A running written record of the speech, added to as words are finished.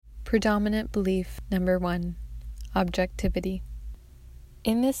Predominant belief number 1, Objectivity.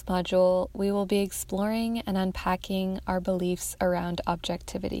 In this module, we will be exploring and unpacking our beliefs around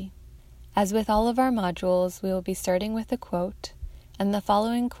objectivity. As with all of our modules, we will be starting with a quote, and the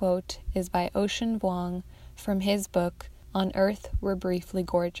following quote is by Ocean Vuong from his book, On Earth We're Briefly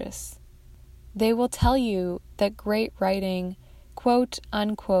Gorgeous. They will tell you that great writing, quote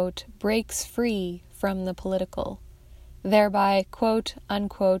unquote, breaks free from the political, thereby, quote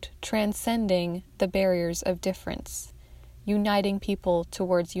unquote, transcending the barriers of difference, uniting people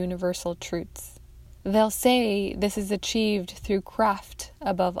towards universal truths. They'll say this is achieved through craft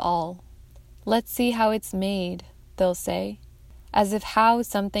above all. Let's see how it's made, they'll say, as if how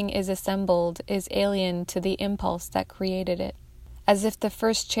something is assembled is alien to the impulse that created it, as if the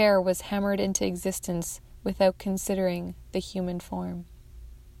first chair was hammered into existence without considering the human form.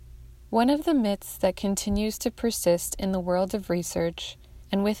 One of the myths that continues to persist in the world of research,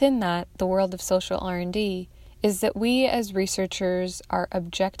 and within that, the world of social R&D, is that we as researchers are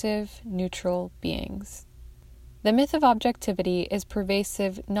objective, neutral beings. The myth of objectivity is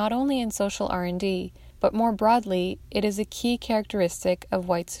pervasive not only in social R&D, but more broadly, it is a key characteristic of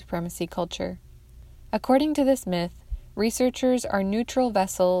white supremacy culture. According to this myth, researchers are neutral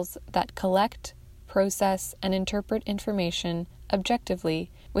vessels that collect, process, and interpret information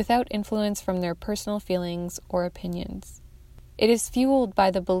objectively without influence from their personal feelings or opinions. It is fueled by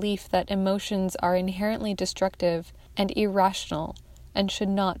the belief that emotions are inherently destructive and irrational and should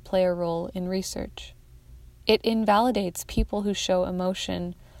not play a role in research. It invalidates people who show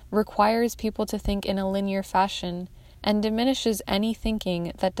emotion, requires people to think in a linear fashion, and diminishes any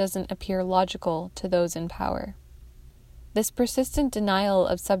thinking that doesn't appear logical to those in power. This persistent denial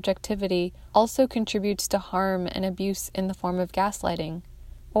of subjectivity also contributes to harm and abuse in the form of gaslighting,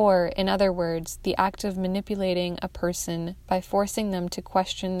 or, in other words, the act of manipulating a person by forcing them to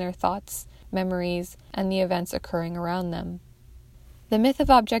question their thoughts, memories, and the events occurring around them. The myth of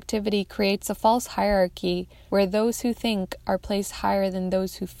objectivity creates a false hierarchy where those who think are placed higher than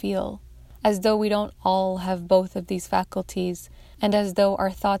those who feel, as though we don't all have both of these faculties, and as though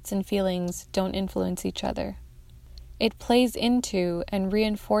our thoughts and feelings don't influence each other. It plays into and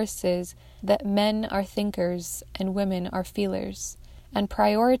reinforces that men are thinkers and women are feelers, and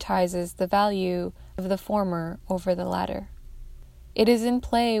prioritizes the value of the former over the latter. It is in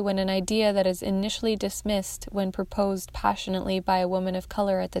play when an idea that is initially dismissed when proposed passionately by a woman of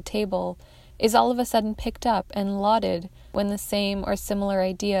color at the table is all of a sudden picked up and lauded when the same or similar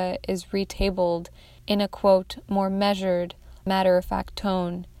idea is retabled in a, quote, more measured, matter-of-fact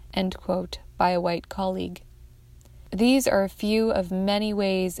tone, end quote, by a white colleague. These are a few of many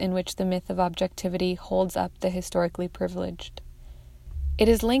ways in which the myth of objectivity holds up the historically privileged. It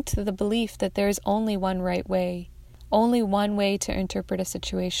is linked to the belief that there is only one right way, only one way to interpret a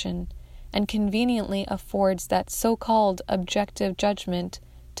situation, and conveniently affords that so-called objective judgment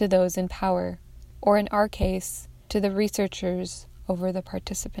to those in power, or in our case, to the researchers over the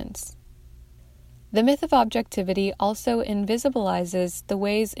participants. The myth of objectivity also invisibilizes the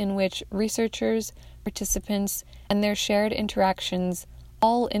ways in which researchers, participants, and their shared interactions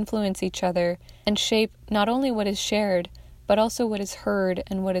all influence each other and shape not only what is shared, but also what is heard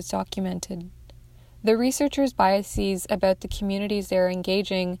and what is documented. The researchers' biases about the communities they are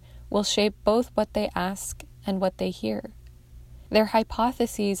engaging will shape both what they ask and what they hear. Their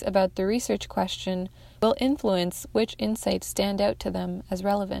hypotheses about the research question will influence which insights stand out to them as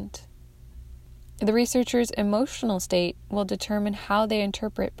relevant. The researcher's emotional state will determine how they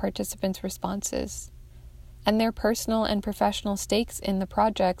interpret participants' responses, and their personal and professional stakes in the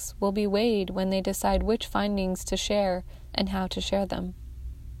projects will be weighed when they decide which findings to share and how to share them.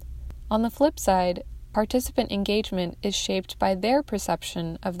 On the flip side, participant engagement is shaped by their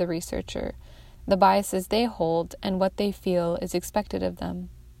perception of the researcher, the biases they hold, and what they feel is expected of them.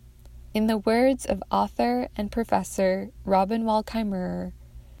 In the words of author and professor Robin Wall-Kimmerer,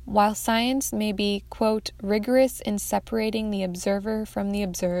 while science may be, quote, rigorous in separating the observer from the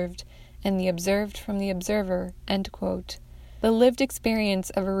observed and the observed from the observer, end quote, the lived experience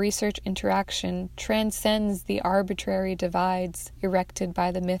of a research interaction transcends the arbitrary divides erected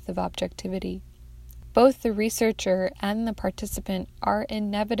by the myth of objectivity. Both the researcher and the participant are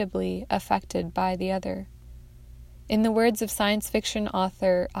inevitably affected by the other. In the words of science fiction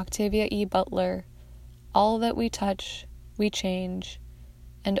author Octavia E. Butler, all that we touch, we change,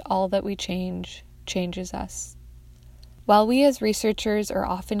 and all that we change changes us. While we as researchers are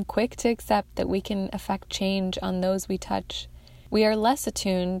often quick to accept that we can affect change on those we touch, we are less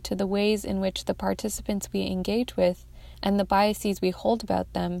attuned to the ways in which the participants we engage with and the biases we hold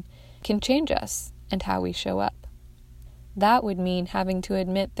about them can change us and how we show up. that would mean having to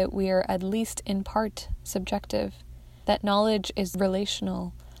admit that we are at least in part subjective, that knowledge is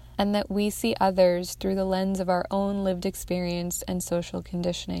relational, and that we see others through the lens of our own lived experience and social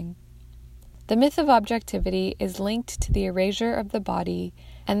conditioning. The myth of objectivity is linked to the erasure of the body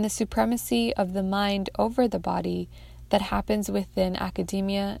and the supremacy of the mind over the body that happens within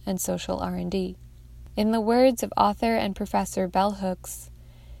academia and social R&D. In the words of author and professor Bell Hooks,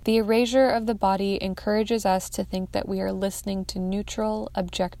 the erasure of the body encourages us to think that we are listening to neutral,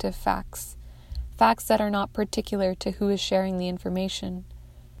 objective facts that are not particular to who is sharing the information.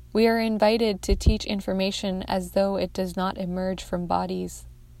 We are invited to teach information as though it does not emerge from bodies.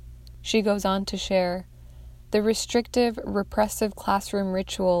 She goes on to share, the restrictive, repressive classroom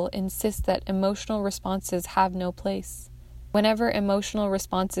ritual insists that emotional responses have no place. Whenever emotional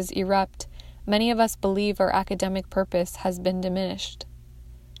responses erupt, many of us believe our academic purpose has been diminished.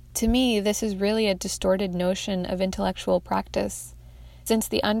 To me, this is really a distorted notion of intellectual practice, since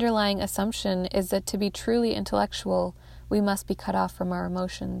the underlying assumption is that to be truly intellectual, we must be cut off from our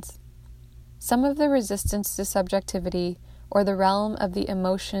emotions. Some of the resistance to subjectivity, or the realm of the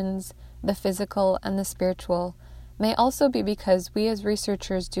emotions, the physical, and the spiritual, may also be because we as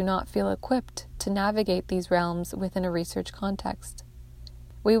researchers do not feel equipped to navigate these realms within a research context.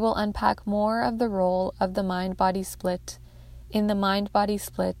 We will unpack more of the role of the mind-body split in the Mind-Body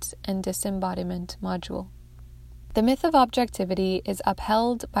Split and Disembodiment module. The myth of objectivity is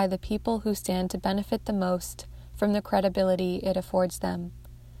upheld by the people who stand to benefit the most from the credibility it affords them.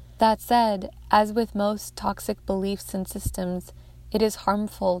 That said, as with most toxic beliefs and systems, it is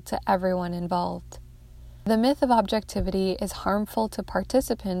harmful to everyone involved. The myth of objectivity is harmful to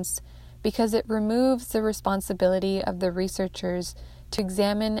participants because it removes the responsibility of the researchers to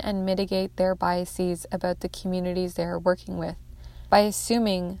examine and mitigate their biases about the communities they are working with, by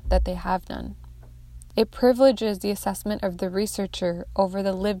assuming that they have none. It privileges the assessment of the researcher over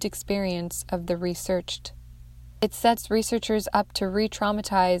the lived experience of the researched. It sets researchers up to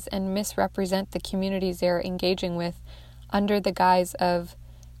re-traumatize and misrepresent the communities they are engaging with under the guise of,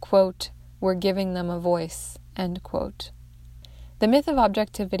 quote, we're giving them a voice, end quote. The myth of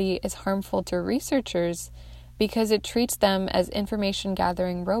objectivity is harmful to researchers because it treats them as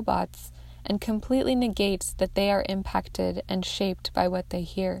information-gathering robots and completely negates that they are impacted and shaped by what they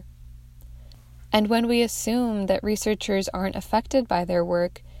hear. And when we assume that researchers aren't affected by their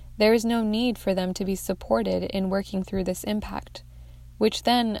work, there is no need for them to be supported in working through this impact, which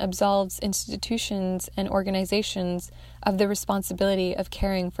then absolves institutions and organizations of the responsibility of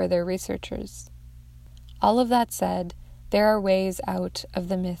caring for their researchers. All of that said, there are ways out of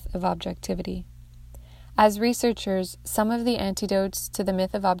the myth of objectivity. As researchers, some of the antidotes to the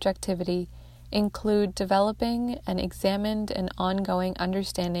myth of objectivity include developing an examined and ongoing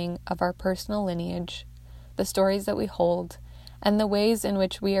understanding of our personal lineage, the stories that we hold, and the ways in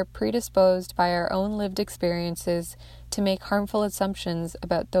which we are predisposed by our own lived experiences to make harmful assumptions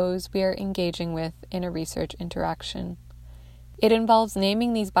about those we are engaging with in a research interaction. It involves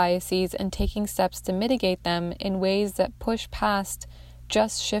naming these biases and taking steps to mitigate them in ways that push past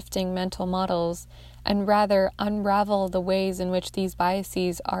just shifting mental models and rather unravel the ways in which these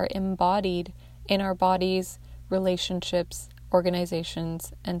biases are embodied in our bodies, relationships,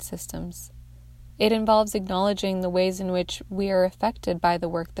 organizations, and systems. It involves acknowledging the ways in which we are affected by the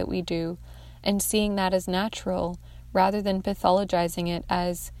work that we do and seeing that as natural rather than pathologizing it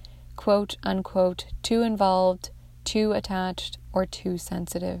as, quote unquote, too involved, too attached, or too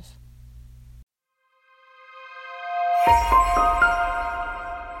sensitive.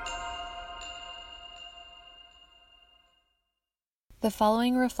 The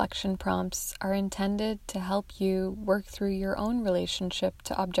following reflection prompts are intended to help you work through your own relationship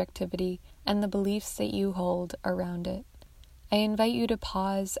to objectivity and the beliefs that you hold around it. I invite you to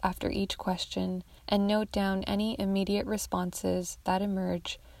pause after each question and note down any immediate responses that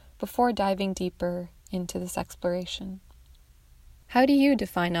emerge before diving deeper into this exploration. How do you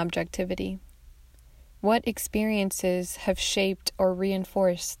define objectivity? What experiences have shaped or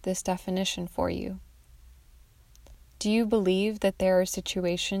reinforced this definition for you? Do you believe that there are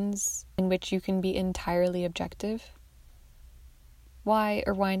situations in which you can be entirely objective? Why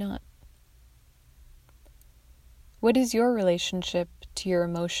or why not? What is your relationship to your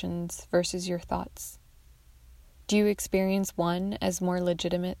emotions versus your thoughts? Do you experience one as more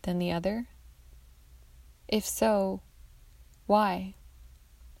legitimate than the other? If so, why?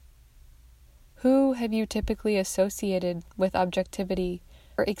 Who have you typically associated with objectivity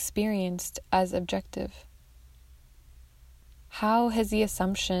or experienced as objective? How has the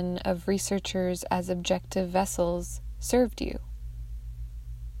assumption of researchers as objective vessels served you?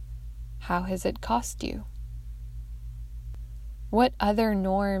 How has it cost you? What other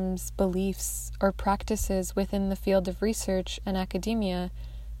norms, beliefs, or practices within the field of research and academia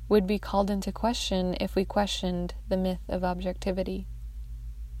would be called into question if we questioned the myth of objectivity?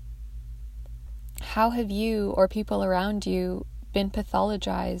 How have you or people around you been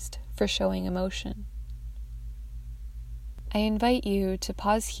pathologized for showing emotion? I invite you to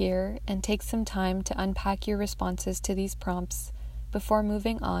pause here and take some time to unpack your responses to these prompts before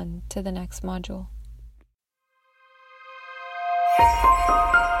moving on to the next module.